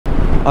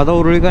आता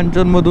उरळी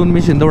कांचनमधून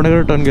मी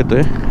शिंदवण्याकडे टर्न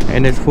घेतोय.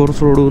 NH4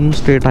 सोडून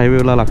स्टेट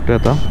हायवेला लागतोय.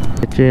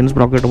 आता चेन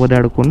स्प्रॉकेटमध्ये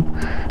अडकून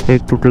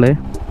एक तुटलंय,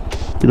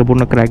 तिथं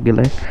पूर्ण क्रॅक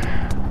गेलाय.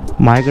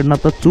 माझ्याकडनं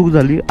आता चूक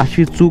झाली,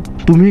 अशी चूक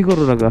तुम्ही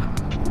करू नका.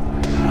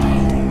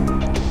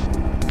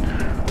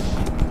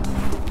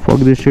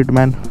 फक दिस शिट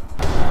मॅन.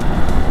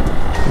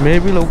 मे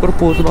बी लवकर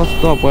पोहोचलो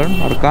असतो आपण.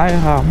 अरे काय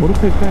हा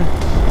मूर्ख आहे काय.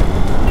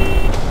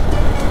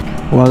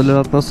 वाजले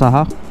आता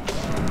 6.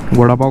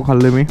 वडापाव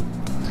खाल्ले मी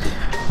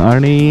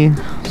आणि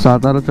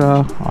साताराच्या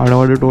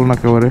आडवाडी टोल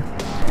नाक्यावर आहे.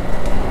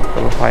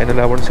 तर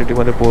फायनली आपण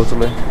सिटीमध्ये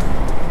पोहोचलो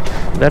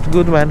आहे. That's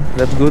good man,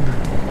 that's good.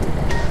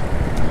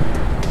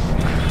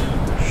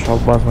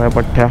 शाबास माझ्या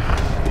पठ्ठ्या,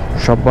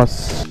 शाबास.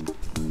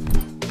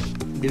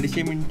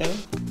 150 मिनटं,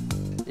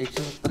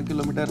 170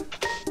 किलोमीटर.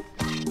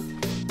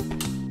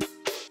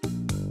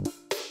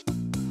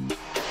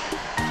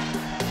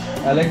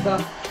 Alexa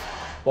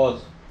pause.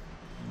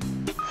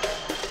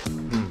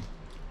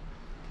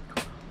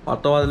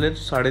 आता वाजले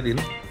 3:30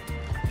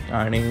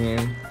 आणि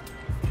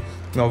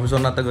मी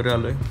ऑफिसवरून आता घरी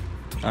आलो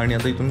आहे. आणि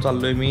आता इथून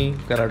चाललो आहे मी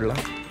कराडला.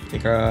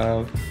 एका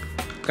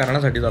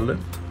कारणासाठी चाललो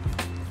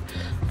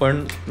आहे,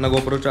 पण ना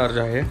गोप्रो चार्ज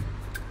आहे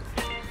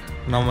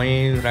ना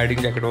मी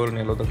रायडिंग जॅकेट वगैरे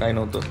नेलं होतं, काय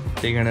नव्हतं.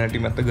 ते घेण्यासाठी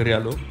मी आता घरी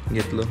आलो,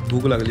 घेतलं.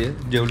 भूक लागली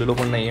आहे, जेवलेलो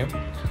पण नाही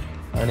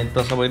आहे आणि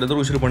तसं पहिलं तर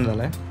उशीर पण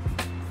झाला आहे.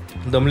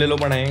 दमलेलो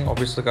पण आहे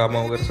ऑफिसचं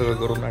कामं वगैरे सगळं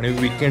करून आणि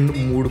वीकेंड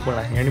मूड पण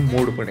आहे आणि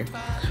मूड पण आहे.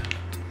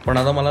 पण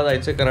आता मला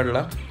जायचं आहे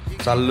कराडला,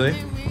 चाललो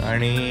आहे.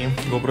 आणि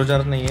गोप्रो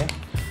चार्ज नाही आहे,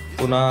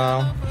 पुन्हा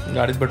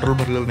गाडीत पेट्रोल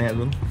भरलेलं नाही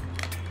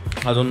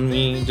अजून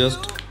मी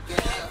जस्ट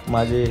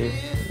माझे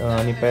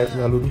निपॅच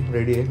घालून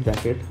रेडी आहे,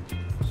 जॅकेट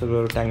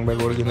सगळं टँक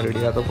बॅग वगैरे घेऊन रेडी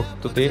आहे. आता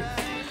फक्त ते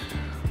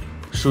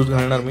शूज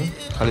घालणार, मी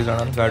खाली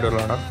जाणार, गाडीवर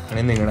जाणार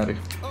आणि निघणार आहे.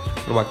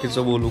 तर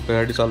बाकीचं बोलू,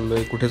 कशासाठी चाललो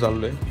आहे, कुठे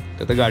चाललो आहे,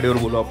 तर त्या गाडीवर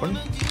बोलू आपण.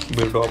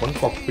 भेटू आपण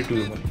कॉकपिट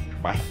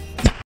व्ह्यूमध्ये. बाय.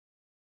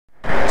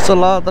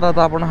 चला तर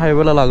आता आपण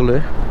हायवेला लागलो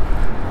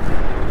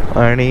आहे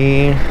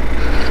आणि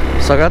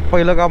सगळ्यात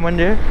पहिलं काम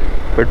म्हणजे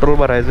पेट्रोल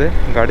भरायचं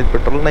आहे. गाडीत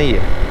पेट्रोल नाही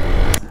आहे.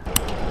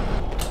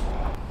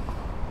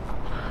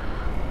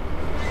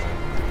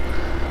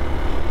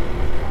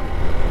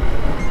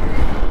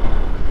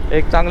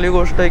 एक चांगली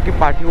गोष्ट आहे की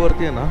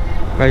पाठीवरती आहे ना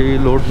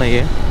काही लोड नाही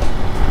आहे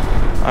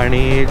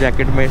आणि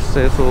जॅकेट मेस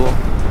आहे, सो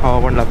हवा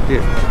पण लागते.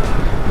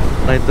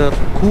 नाहीतर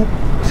खूप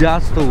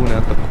जास्त ऊन आहे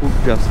आता,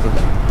 खूप जास्त.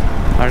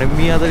 आणि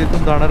मी आता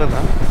इथून जाणार आहे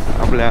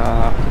ना आपल्या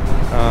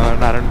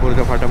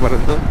नारायणपूरच्या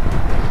फाट्यापर्यंत.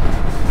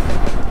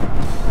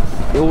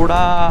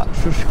 एवढा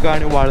शुष्क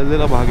आणि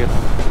वाळलेला भाग आहे ना,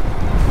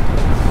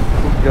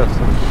 खूप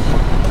जास्त.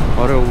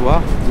 अरे वा,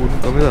 ऊन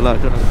कमी झाला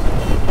अचानक.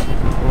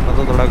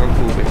 उन्हाचा तडाखा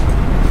खूप आहे.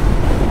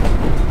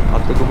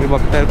 आता तुम्ही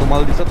बघताय,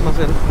 तुम्हाला दिसत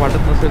नसेल,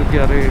 वाटत नसेल की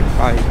अरे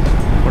काय,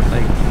 पण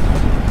नाही,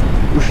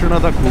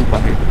 उष्णता खूप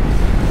आहे,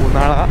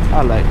 उन्हाळा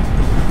आलाय.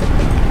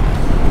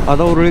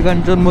 आता उरळी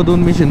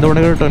कांचनमधून मी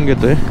शिंदवण्याकडे टर्न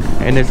घेतोय.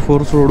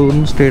 NH4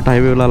 सोडून स्टेट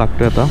हायवेला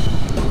लागतोय आता.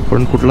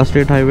 पण कुठला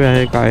स्टेट हायवे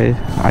आहे काय,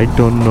 आय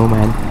डोंट नो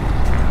मॅन.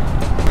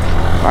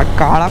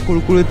 काळा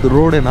कुळकुळीत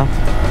रोड आहे ना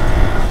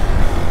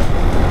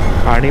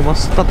आणि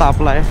मस्त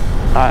तापला आहे.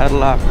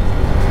 टायरला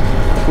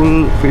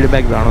फुल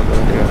फीडबॅक जाणवतो.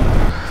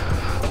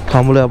 म्हणजे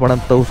थांबलोय आपण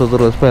आत्ता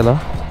उसाचा रस प्यायला.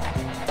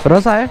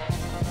 रस आहे.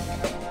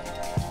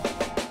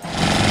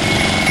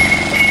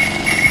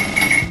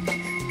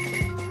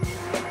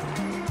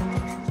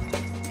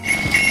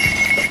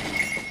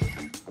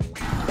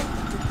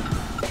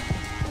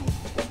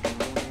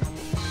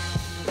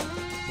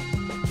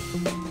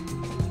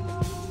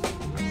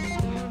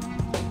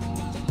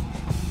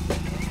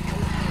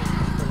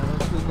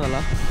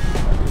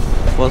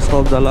 फर्स्ट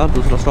स्टॉप झाला,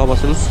 दुसरा स्टॉप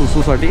असेल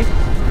सुसूसाठी.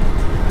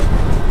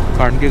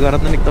 कारण की घरात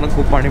निघताना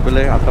खूप पाणी पिलं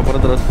आहे, आता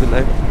परत रस पिला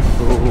आहे,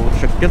 तो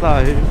शक्यता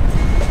आहे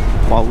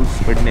पाऊस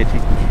पडण्याची.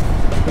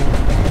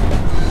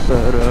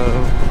 तर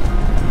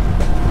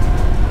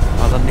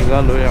आता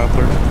निघालो आहे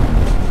आपण.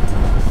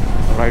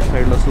 राईट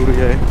साईडला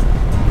सूर्य आहे,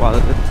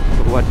 वाजत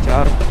सुरुवात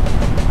 4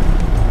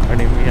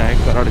 आणि मी आहे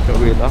कराडच्या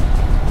वेळेला.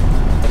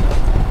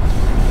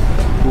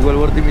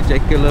 गुगलवरती मी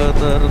चेक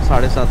केलं तर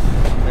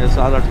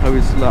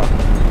 7:28ला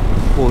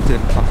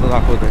पोहोचेल असं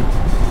दाखवत आहे.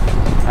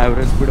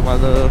 ॲव्हरेज स्पीड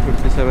माझं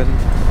 57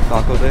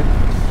 दाखवत आहे.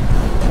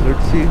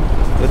 लेट्स सी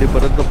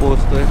कधीपर्यंत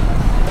पोहोचतो आहे.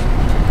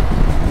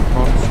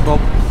 नॉनस्टॉप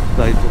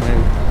जायचं नाही,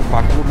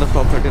 बाकी कुठल्या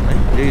स्टॉपसाठी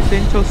नाही, जे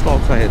इसेन्शियल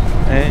स्टॉप्स आहेत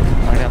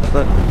आणि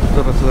आत्ता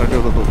जर रस्त्यासाठी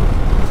होत होतं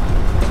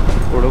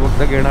थोडं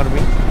फक्त घेणार मी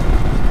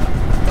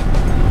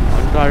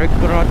आणि direct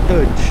Karad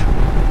touch.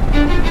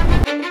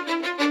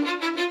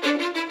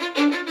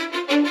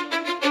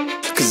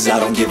 Cause I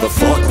don't give a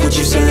fuck what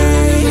you say.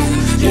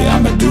 Yeah,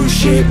 I'ma do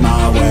shit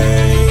my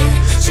way.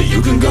 So you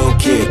can go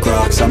kick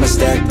rocks, I'ma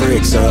stack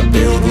bricks up,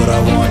 build what I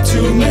want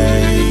to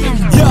make.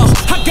 Yo,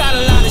 I got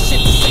a lot of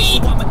shit to say, so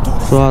I'ma do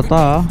this. So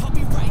आता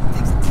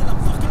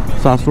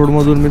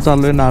सासवडमधून मी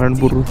चाललोय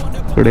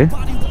नारायणपूरकडे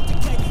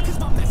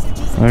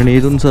आणि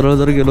इथून सरळ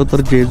जर गेलो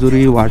तर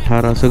जेजुरी,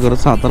 वाठार असं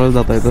करत साताराला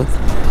जाता येतं.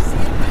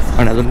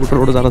 आणि अजून कुठं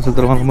रोड झाला असेल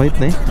तर मला माहीत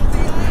नाही,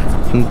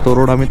 पण तो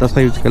रोड आम्ही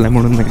तसा यूज केला आहे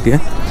म्हणून माहिती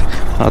आहे.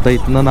 आता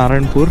इथनं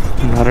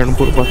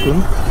नारायणपूरपासून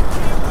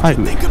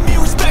highway. Think of me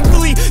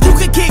respectfully. You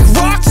can kick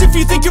rocks if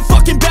you think you're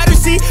fucking better.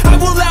 See, I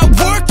will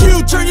outwork you,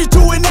 turn you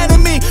to an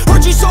enemy.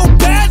 Hurt you so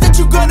bad that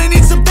you're gonna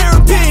need some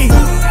therapy.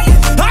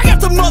 I got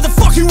the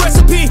motherfucking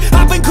recipe.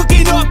 I've been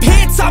cooking up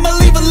hits, I'ma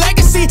leave a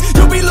legacy.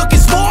 You'll be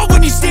looking small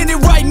when you're standing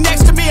right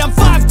next to me. I'm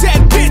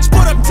 5'10", bitch,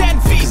 but I'm 10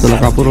 feet. चला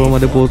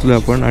कापूरमध्ये पोहोचलो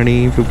आपण आणि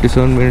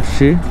 57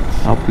 मिनिट्सची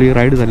आपली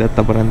ride झाली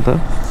आत्तापर्यंत.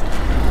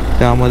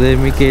 त्यामध्ये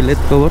मी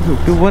केलेत cover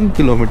 51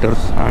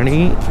 kilometres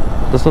आणि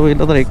तसं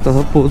पहिलं तर 1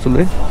 तासात पोहोचलो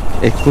आहे.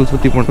 एक्सप्रेस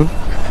होती म्हणून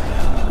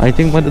आय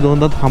थिंक मध्ये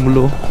 2दा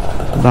थांबलो,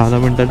 10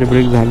 मिनिटाचे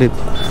ब्रेक झालेत.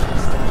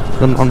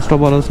 तर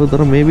नॉनस्टॉप आलो असतो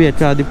तर मे बी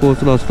याच्या आधी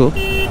पोहोचलो असतो.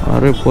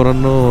 अरे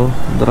पोरांनो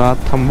जरा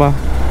आत थांबा,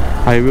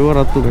 हायवेवर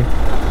आहात तुम्ही.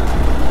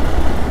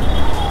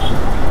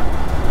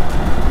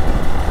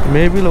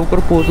 मे बी लवकर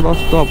पोहोचलो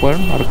असतो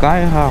आपण. अरे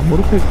काय हा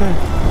मूर्ख आहे काय.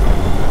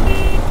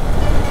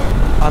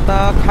 आता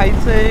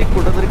खायचं आहे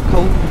कुठंतरी,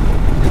 खाऊ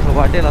जिथं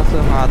वाटेल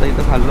असं. हां आता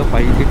इथं खाल्लं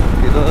पाहिजे,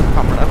 तिथं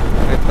थांबणार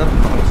नाही तर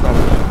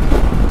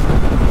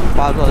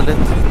 5 वाजले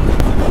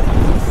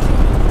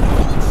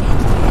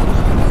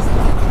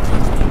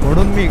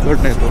म्हणून मी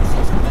इकडनं येतो.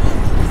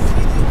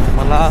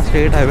 मला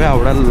स्टेट हायवे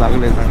आवडायला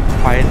लागलेत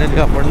आणि फायनली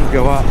आपण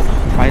जेव्हा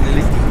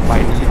फायनली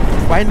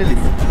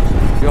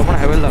जेव्हा आपण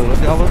हायवेला लागलो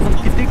तेव्हापासून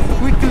किती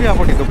क्विकली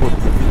आपण इथं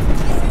पोहोचतो.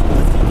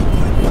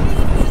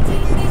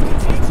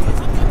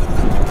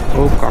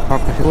 हो काका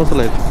कसे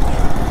बसला आहेत,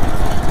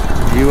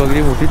 जी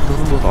वगैरे मोठीच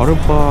धरून बस. अरे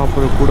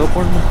बापरे पुढं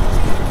पण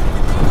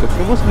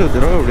कसे बसले होते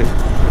राव एवढे.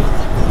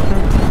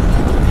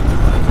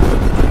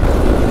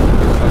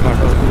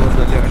 घाटावर सुरुवात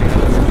झाली आणि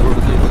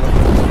रोडचं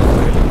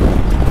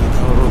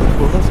रोड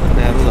थोडंसं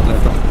नॅरो झाला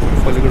आता.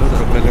 पलीकडं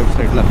सरकल्या लेफ्ट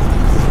साईडला.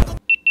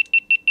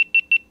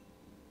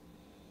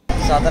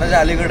 साताऱ्याच्या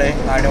अलीकडे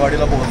आहे,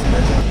 आणेवाडीला पोहोचलो.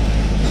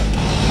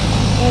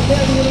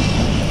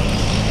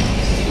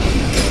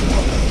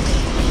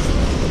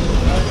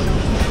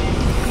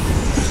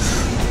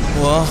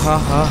 हा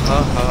हा हा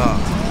हा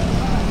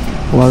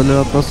वाजले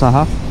आता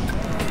 6.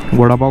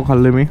 वडापाव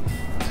खाल्ले मी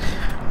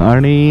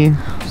आणि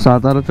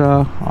साताराच्या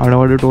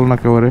आणेवाडी टोल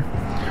नाक्यावर आहे.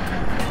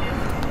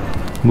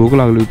 भूक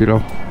लागली होती राव.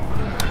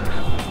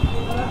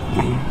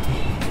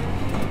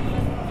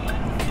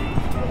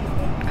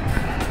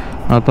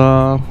 आता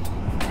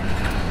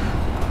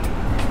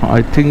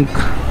आय थिंक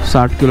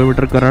 60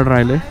 किलोमीटर कराड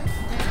राहिले.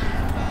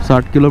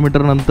 60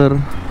 किलोमीटर नंतर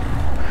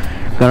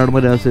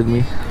कराडमध्ये असेल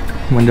मी,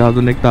 म्हणजे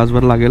अजून 1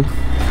 तासभर लागेल.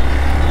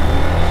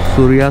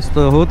 सूर्यास्त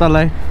होत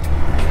आलाय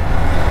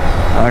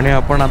आणि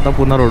आपण आता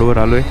पुन्हा रोडवर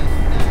आलो आहे.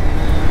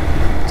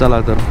 चला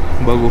तर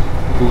बघू.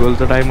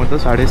 गुगलचं टाईम होतं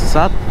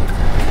 7:30.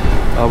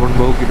 आपण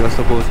बघू किती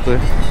वाजता पोहोचतोय.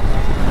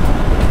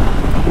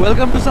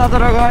 Welcome to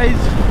Satara guys.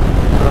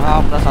 तर हा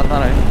आपला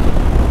सातारा आहे.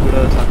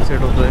 इकडं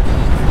सनसेट होतोय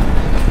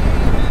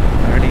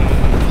आणि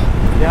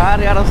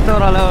या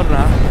रस्त्यावर आल्यावर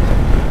ना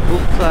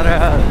खूप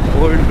साऱ्या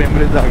ओल्ड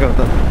मेमरीज जागा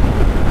होतात.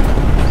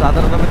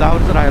 साधारणतः मी 10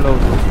 वर्ष राहिलो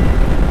होतो.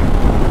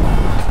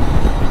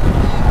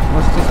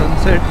 मस्त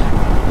सनसेट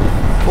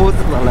होत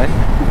झालाय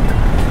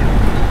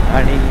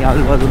आणि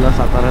आजूबाजूला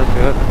सातारा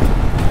शहर.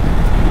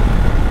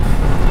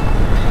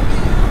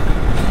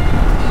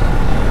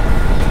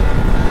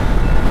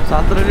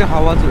 साताऱ्याची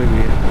हवाच वेगळी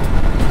आहे.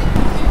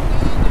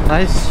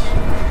 नाईस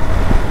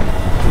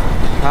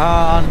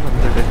छान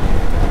सनसेट आहे.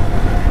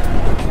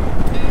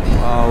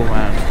 Wow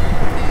man.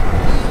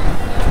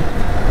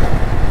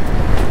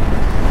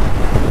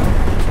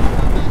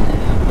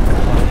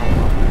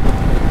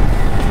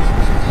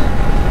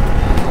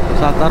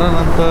 सातारा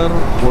नंतर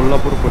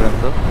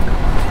कोल्हापूरपर्यंत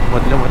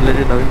मधले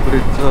जे नवीन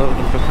ब्रिजचं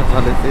कन्स्ट्रक्शन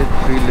झाले ते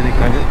 3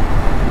 लेनिंग आहे.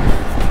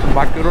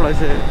 बाकी रोड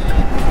असे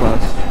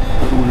बस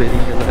 2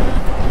 लेनिंग केलं आहे.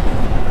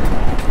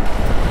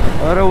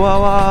 अरे वा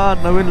वा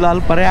नवीन लाल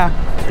पर्या,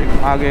 एक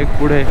मागे एक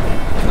पुढे.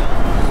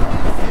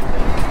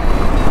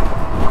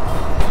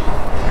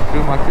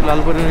 मागची लाल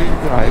परी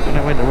आहे की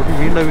नाही माहिती, मोठी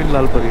ही नवीन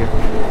लाल परी आहे.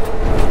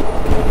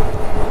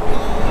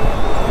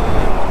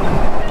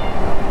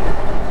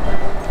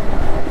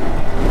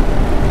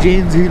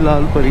 चेंज ही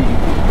लाल परी.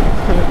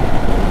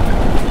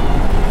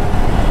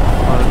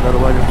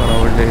 दरवाजे पण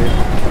आवडले.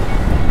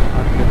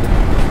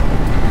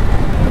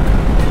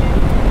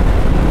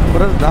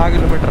 बरंच 10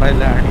 किलोमीटर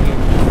राहिले आणि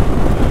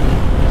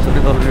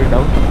सगळी ऑलरेडी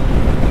डाऊन.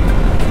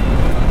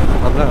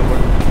 आता आपण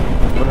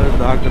बरंच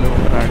 10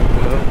 किलोमीटर आणि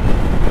पुढं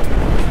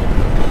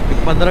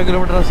 15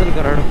 किलोमीटर असेल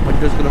कराड.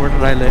 25 किलोमीटर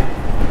राहिलं आहे.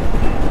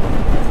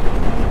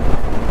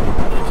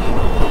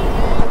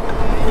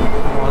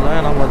 मला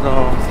आहे ना माझा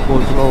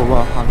पोचलो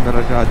बाबा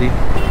अंधाराच्या आधी.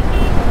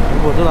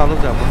 पोचत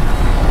आलोच आहे आपण.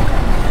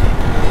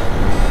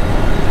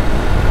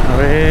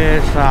 अरे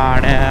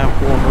साड्या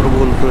फोनवर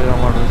बोलतोय हा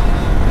माणूस.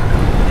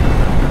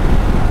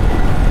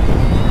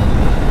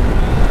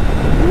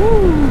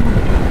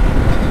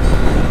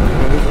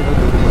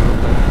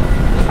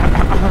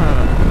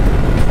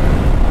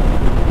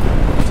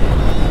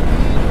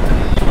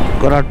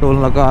 कराड टोल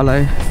नाका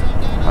आलाय.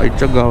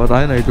 आईच्या गावात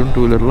आहे ना इथून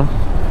 2 व्हीलरला.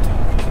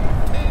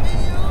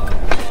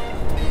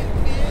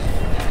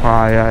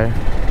 आहे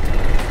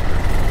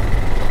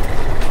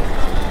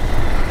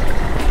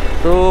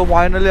तो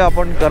फायनली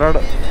आपण कराड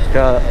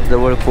ब्रिजच्या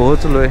जवळ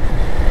पोहोचलोय.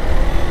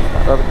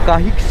 आता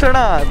काही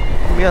क्षणात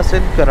मी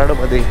असेल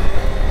कराडमध्ये.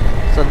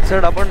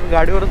 सनसेट आपण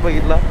गाडीवरच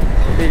बघितला,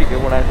 ठीक आहे,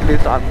 पण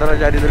ॲटलिस्ट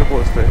अंतराच्या आधी तरी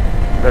पोहोचतोय.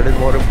 That is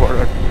more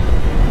important.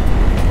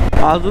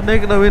 अजून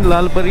एक नवीन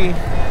लालपरी.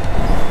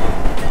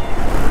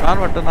 छान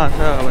वाटतं ना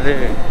अशा, म्हणजे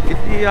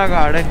किती या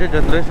गाड्यांच्या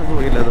जनरेशन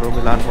बघितल्या तर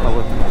मी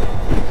लहानपणापासून.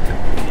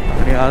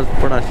 आणि आज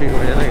पण अशी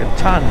म्हणजे नाही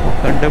छान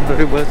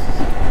कंटेम्पररी बस.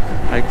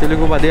 ॲक्च्युली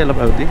खूप आधी यायला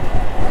पाहिजे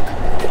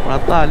होती, पण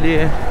आता आली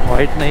आहे.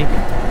 वाईट नाही.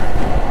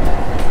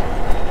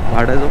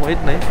 भाड्याचं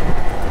माहीत नाही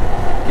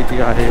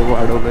किती आहे,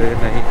 वाढवलं आहे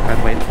नाही काय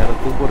माहीत नाही.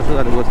 खूप वर्ष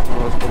झाले बस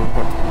प्रवास करून,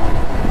 पण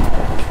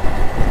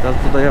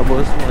त्यातसुद्धा या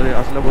बसमध्ये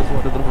असल्या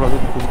बसमध्ये तर प्रवास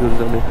खूप दिवस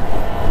झाले.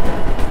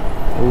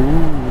 ओ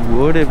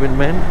गुड इव्हनिंग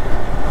मॅन.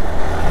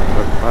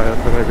 काय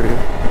असं काहीतरी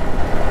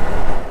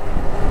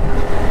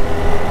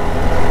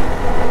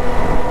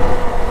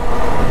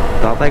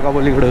जात आहे का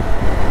बोलीकडं.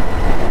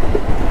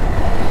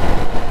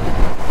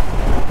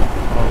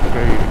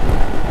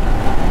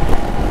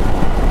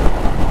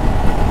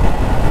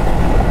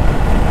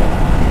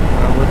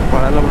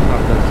 पळायला पण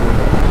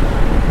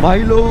सांगतात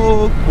भाई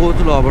लोक.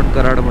 पोहोचलो आपण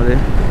कराडमध्ये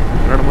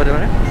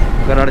म्हणजे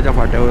कराडच्या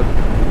फाट्यावर.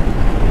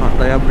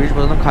 आता या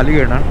ब्रिजपासून खाली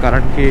घेणार,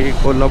 कारण की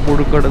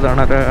कोल्हापूरकडे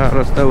जाणाऱ्या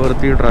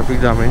रस्त्यावरती ट्रॅफिक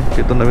जाम आहे.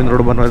 तिथं नवीन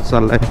रोड बनवायचा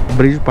चालला आहे,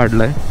 ब्रिज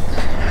पाडला आहे,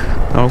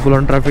 त्यामुळे फुल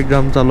ऑन ट्रॅफिक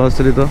जाम चालू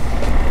असतं तिथं.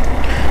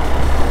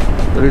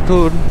 तर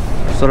इथून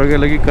सरळ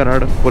गेलं की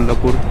कराड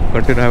कोल्हापूर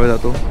कंटिन्यू हायवे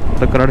जातो.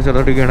 तर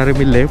कराडच्यासाठी घेणार आहे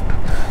मी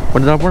लेफ्ट,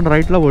 पण जर आपण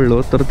राईटला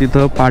वळलो तर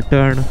तिथं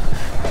पाटण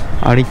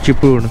आणि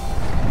चिपळूण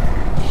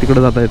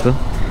तिकडं जाता येतं.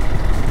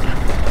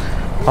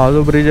 हा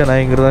जो ब्रिज आहे ना,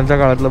 इंग्रजांच्या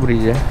काळातला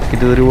ब्रिज आहे.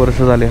 कितीतरी वर्ष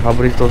झाले हा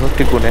ब्रिज तसंच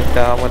टिकून आहे.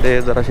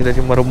 त्यामध्ये जराशी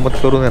त्याची मरम्मत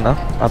करून आहे ना,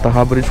 आता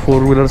हा ब्रिज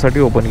 4 व्हीलरसाठी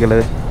ओपन केला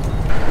आहे.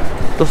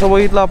 तसं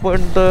बघितलं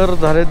आपण तर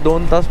झाले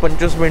 2 तास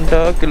 25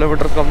 मिनटं.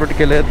 किलोमीटर कंप्लीट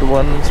केले आहेत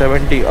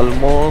 170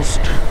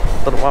 ऑलमोस्ट.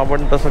 तर मग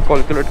आपण तसं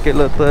कॅल्क्युलेट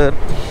केलं तर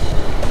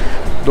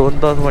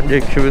 2 तास म्हणजे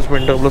 120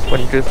 मिनटं प्लस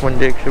 25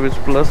 म्हणजे 120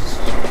 प्लस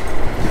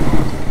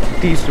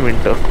 30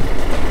 मिनटं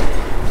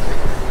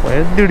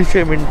म्हणजे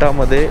 150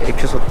 मिनटामध्ये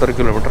 170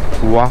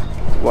 किलोमीटर. वा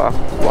वा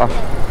वा,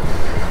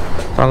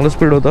 चांगलं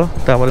स्पीड होतं.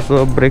 त्यामध्ये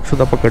सुद्धा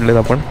ब्रेकसुद्धा पकडलेत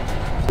आपण.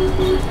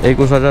 एक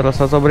उसाच्या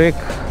रसाचा ब्रेक,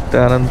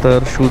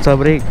 त्यानंतर शूचा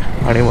ब्रेक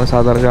आणि मग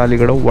साधारणच्या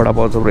अलीकडं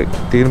वडापावचा ब्रेक.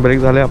 3 ब्रेक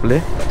झाले आपले.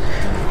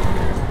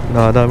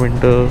 10-10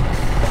 मिनटं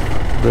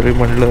जरी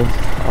म्हटलं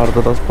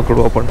अर्धा तास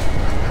पकडू आपण.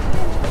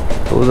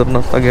 तो जर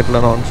नसता घेतला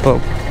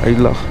नॉनस्टॉप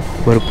आईला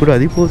भरपूर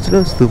आधी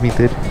पोहोचलो असतो मी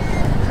तर.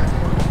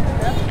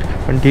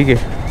 पण ठीक आहे,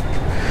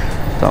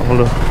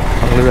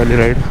 चांगली झाली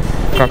राईड.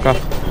 काका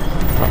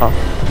हां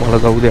मला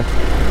जाऊ द्या,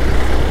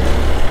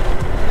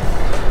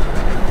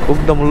 खूप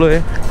दमलो आहे.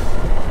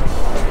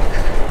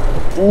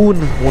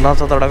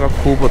 उन्हाचा तडाखा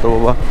खूप होता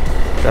बाबा.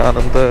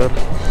 त्यानंतर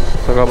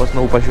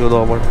सकाळपासून उपाशी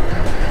होतो आपण.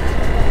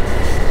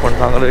 पण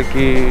चांगलं आहे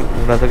की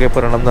उन्हाचा काही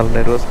परिणाम झाला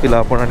नाही. रस पिला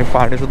आपण आणि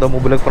पाणीसुद्धा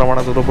मुबलक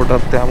प्रमाणात होतं पोटात,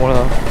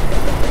 त्यामुळं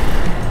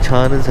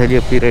छानच झाली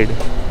आपली राईड.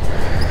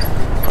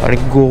 आणि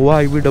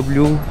गोवा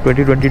IBW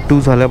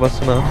 2022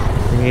 झाल्यापासून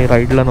मी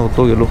राईडला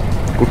नव्हतो गेलो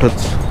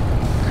कुठंच.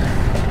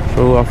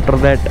 सो आफ्टर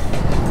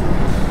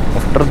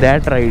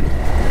दॅट राईड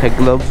हे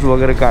ग्लव्स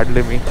वगैरे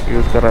काढले मी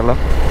यूज करायला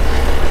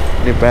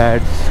आणि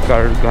पॅड्स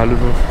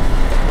घालून.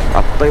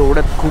 आत्ता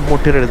एवढ्यात खूप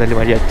मोठी राईड झाली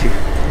माझी आजची.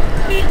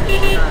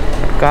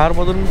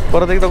 कारमधून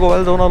परत एकदा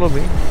गोव्याला जाऊन आलो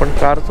मी, पण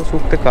कारचं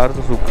सुख ते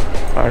कारचं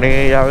सुख.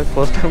 आणि यावेळेस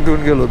फर्स्ट टाइम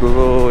घेऊन गेलो होतो,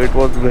 so it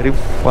was very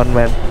fun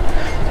man.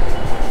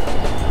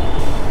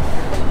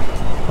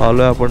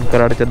 आलो आहे आपण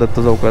कराडच्या दत्त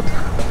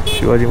चौकात.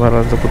 शिवाजी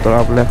महाराजांचा पुतळा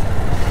आपल्या.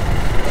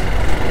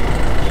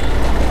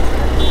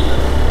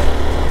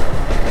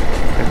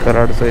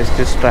 कराडचं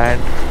ST स्टँड.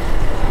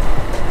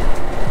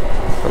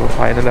 तर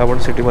फायनली आपण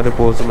सिटीमध्ये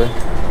पोहोचलो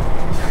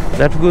आहे.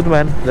 That's good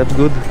man, that's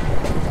good.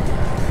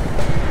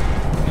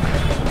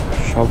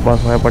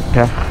 शाबास माझ्या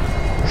पठ्ठ्या,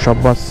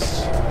 शाबास.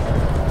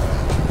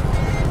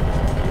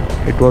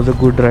 It was a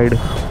good ride.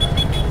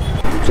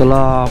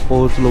 चला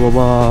पोहोचलो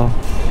बाबा.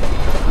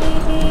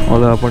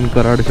 आलो आपण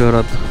कराड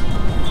शहरात.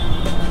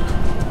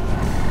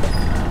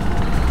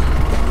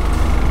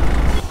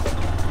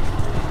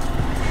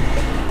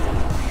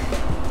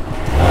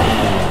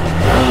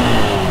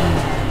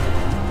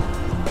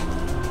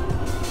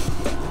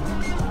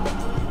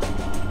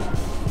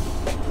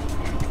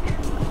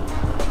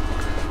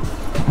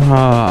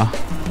 हा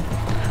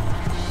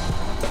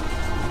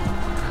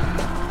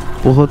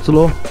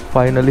पोहोचलो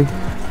फायनली.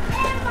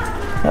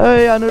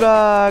 अय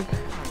अनुराग,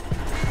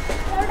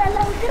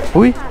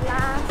 हुई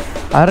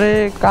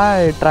अरे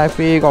काय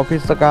ट्रॅफिक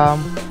ऑफिसचं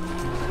काम.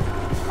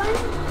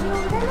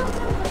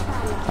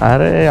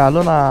 अरे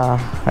आलो ना,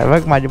 हे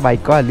बघ माझी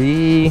बायको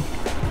आली.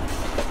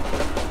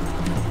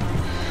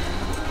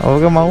 हो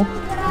ग माऊ,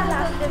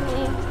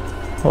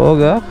 हो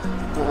ग.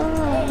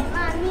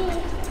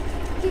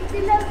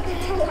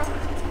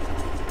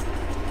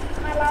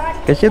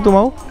 कशी आहे तू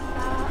माऊ?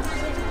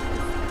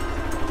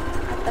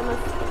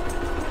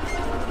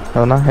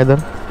 हो ना हैदर.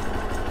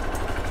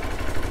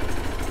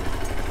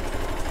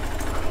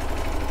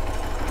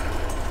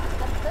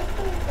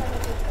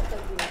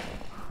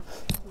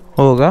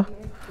 हो का?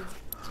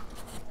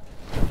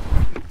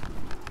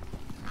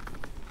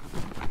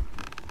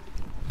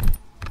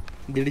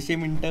 दीडशे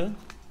मिनटं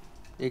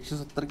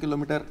 170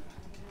 किलोमीटर.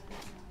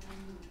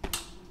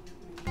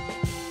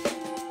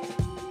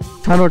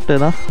 छान वाटतंय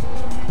ना.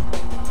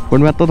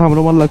 पण मी आत्ता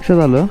थांबलो, मला लक्षात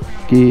आलं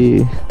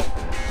की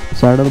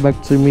सायडर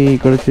बॅगचे मी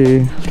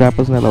इकडचे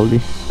स्ट्रॅपच नाही लावली.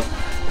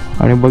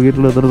 आणि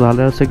बघितलं तर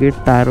झालं असं की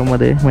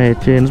टायरमध्ये म्हणजे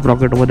चेन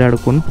स्प्रॉकेटमध्ये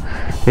अडकून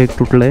एक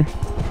तुटलं आहे,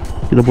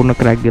 तिथं पूर्ण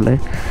क्रॅक गेला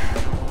आहे.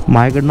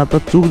 माझ्याकडनं आता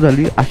चूक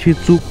झाली, अशी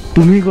चूक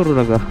तुम्ही करू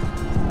नका.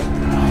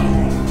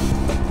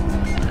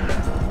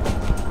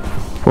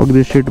 फॉक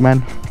दिस शिट मॅन.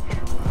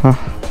 हां,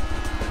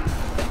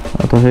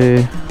 आता हे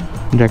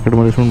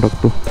जॅकेटमध्ये शिवून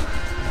टाकतो.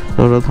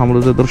 तर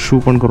थांबलं तर शू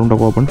पण करून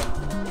टाकू आपण.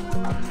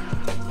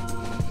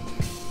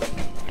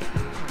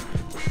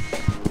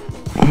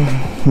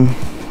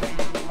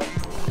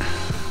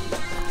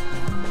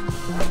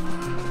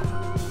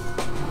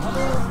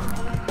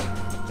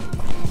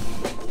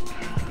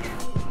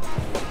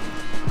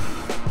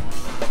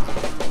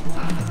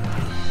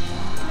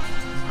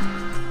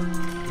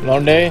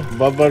 लौंडे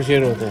बब्बर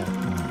शेर होते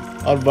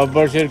हैं, और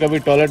बब्बर शेर कभी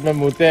टॉयलेट में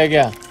मुँहते हैं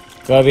क्या?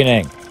 कभी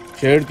नहीं.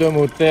 शेर तो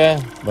मुँहते हैं.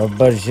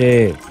 बब्बर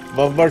शेर.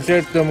 बब्बर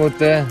शेर तो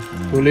मुँहते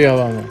हैं खुली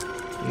हवा में,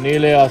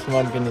 नीले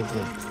आसमान के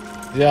नीचे,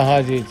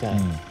 जहाँ जी चाहे.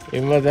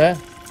 हिम्मत है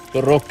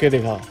तो रोक के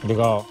दिखाओ.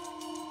 दिखाओ.